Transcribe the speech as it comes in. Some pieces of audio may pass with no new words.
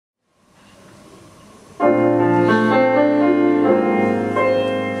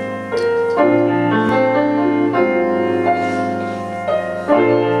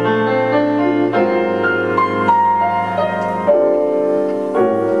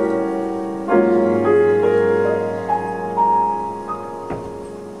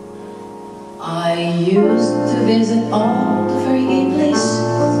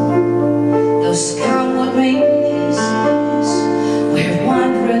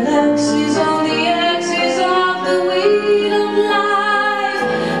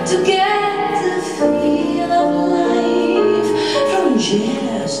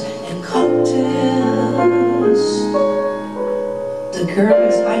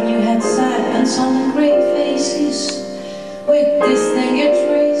girls I knew had sad and some great faces with distinguished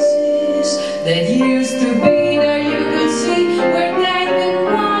traces that used to be there. You could see where they'd been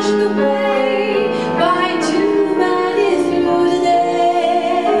washed away by too many through the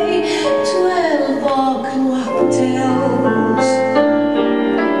day. 12 o'clock tells.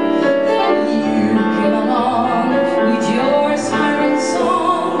 Then you came along with your siren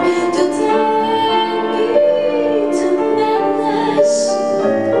song to take me to madness.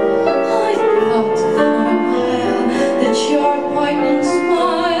 I thought for a while that your poignant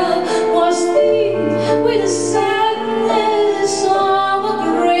smile was deep with the sadness of a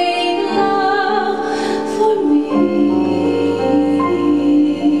great love for me.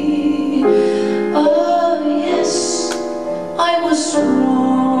 Oh yes, I was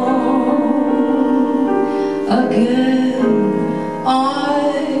wrong again. I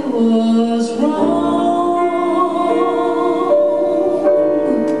was wrong.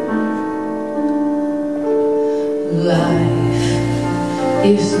 Life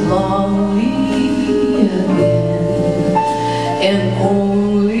is lonely again, and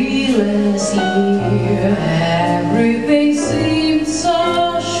only last year everything seemed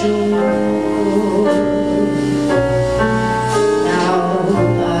so sure. Now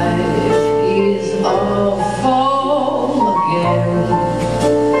life is awful again.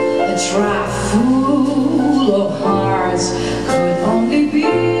 A trap full of hearts could only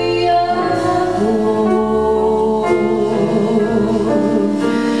be a bore.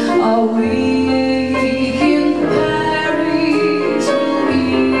 A week in Paris will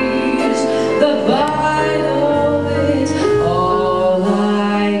ease the bite of it. All I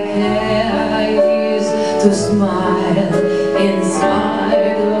care is to smile in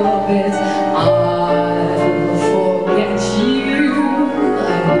spite of it. I'll forget you,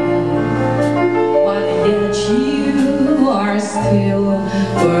 I will, but yet you are still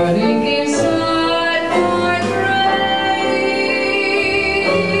burning inside my brain.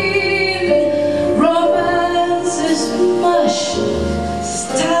 Romance is mush,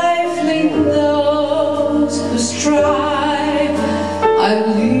 stifling those who strive. I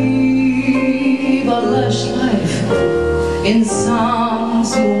live a lush life in some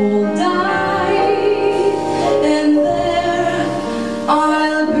small dive, and there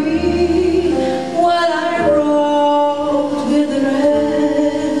I'll be what I wrote with the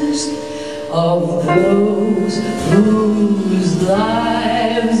rest of those whose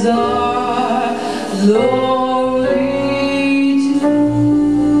lives are lost.